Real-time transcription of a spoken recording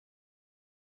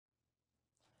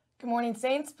Good morning,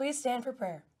 Saints. Please stand for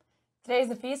prayer. Today is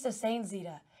the feast of Saint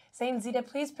Zita. Saint Zita,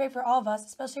 please pray for all of us,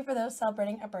 especially for those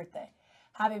celebrating a birthday.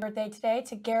 Happy birthday today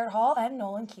to Garrett Hall and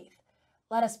Nolan Keith.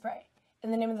 Let us pray.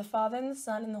 In the name of the Father, and the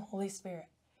Son, and the Holy Spirit.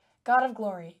 God of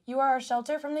glory, you are our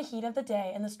shelter from the heat of the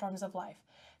day and the storms of life.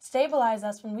 Stabilize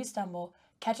us when we stumble,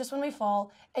 catch us when we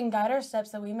fall, and guide our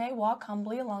steps that we may walk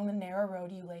humbly along the narrow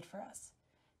road you laid for us.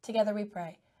 Together we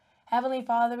pray. Heavenly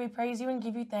Father, we praise you and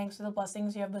give you thanks for the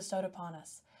blessings you have bestowed upon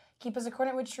us. Keep us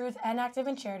accordant with truth and active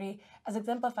in charity, as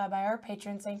exemplified by our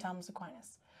patron, St. Thomas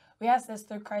Aquinas. We ask this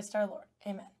through Christ our Lord.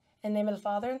 Amen. In the name of the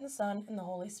Father, and the Son, and the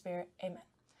Holy Spirit. Amen.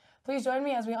 Please join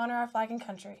me as we honor our flag and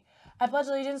country. I pledge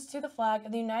allegiance to the flag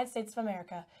of the United States of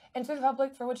America, and to the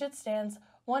republic for which it stands,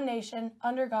 one nation,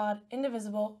 under God,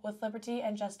 indivisible, with liberty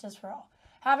and justice for all.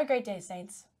 Have a great day,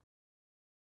 Saints.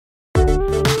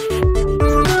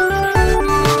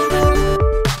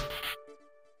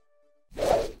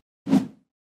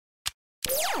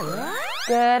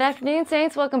 Good afternoon,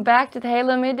 Saints. Welcome back to the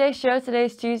Halo Midday Show. Today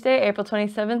is Tuesday, April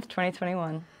 27th,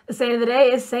 2021. The saint of the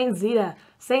day is Saint Zita.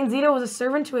 Saint Zita was a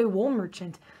servant to a wool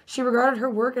merchant. She regarded her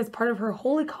work as part of her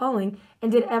holy calling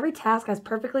and did every task as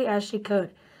perfectly as she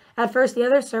could. At first, the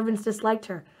other servants disliked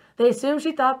her. They assumed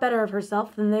she thought better of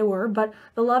herself than they were, but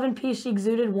the love and peace she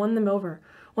exuded won them over.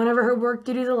 Whenever her work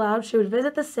duties allowed, she would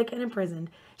visit the sick and imprisoned.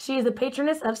 She is the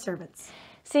patroness of servants.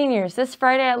 Seniors, this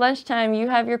Friday at lunchtime, you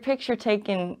have your picture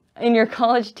taken in your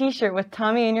college t-shirt with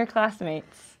Tommy and your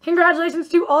classmates. Congratulations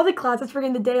to all the classes for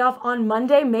getting the day off on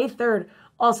Monday, May 3rd.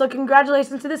 Also,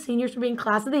 congratulations to the seniors for being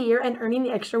Class of the Year and earning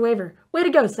the extra waiver. Way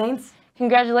to go, Saints!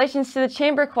 Congratulations to the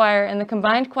chamber choir and the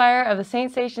combined choir of the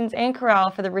Saint Stations and Chorale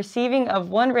for the receiving of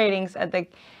 1 ratings at the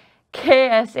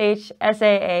KSH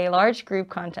SAA Large Group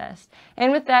Contest.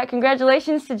 And with that,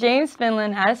 congratulations to James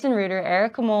Finland, Addison Reuter,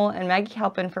 Erica Mole, and Maggie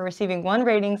Halpin for receiving 1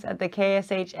 ratings at the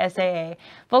KSH SAA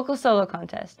Vocal Solo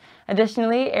Contest.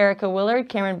 Additionally, Erica Willard,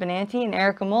 Cameron Benanti, and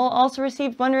Erica Mole also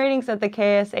received 1 ratings at the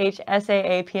KSH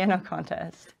SAA Piano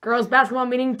Contest. Girls basketball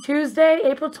meeting Tuesday,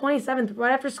 April 27th,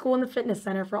 right after school in the fitness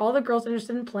center for all the girls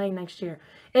interested in playing next year.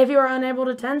 If you are unable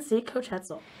to attend, see Coach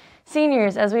Hetzel.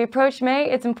 Seniors, as we approach May,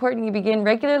 it's important you begin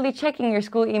regularly checking your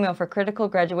school email for critical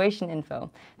graduation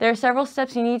info. There are several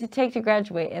steps you need to take to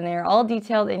graduate, and they are all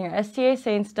detailed in your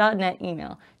stasaints.net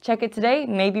email. Check it today,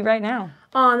 maybe right now.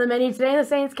 On the menu today in the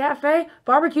Saints Cafe,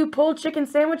 barbecue pulled chicken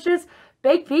sandwiches,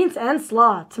 baked beans, and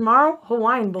slaw. Tomorrow,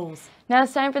 Hawaiian bowls. Now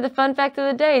it's time for the fun fact of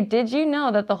the day. Did you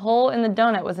know that the hole in the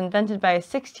donut was invented by a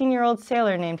 16-year-old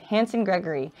sailor named Hanson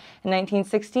Gregory? In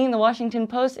 1916, the Washington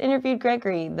Post interviewed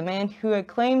Gregory, the man who had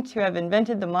claimed to have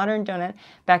invented the modern donut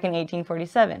back in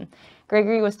 1847.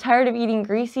 Gregory was tired of eating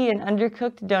greasy and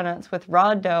undercooked donuts with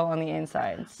raw dough on the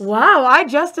insides. Wow, I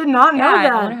just did not know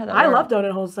that. I wonder how that I worked. love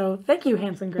donut holes, so thank you,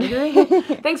 Hanson Gregory.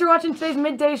 Thanks for watching today's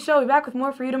Midday Show. We'll be back with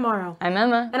more for you tomorrow. I'm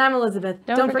Emma. And I'm Elizabeth.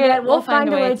 Don't forget, we'll find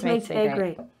a way to make today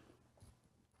great.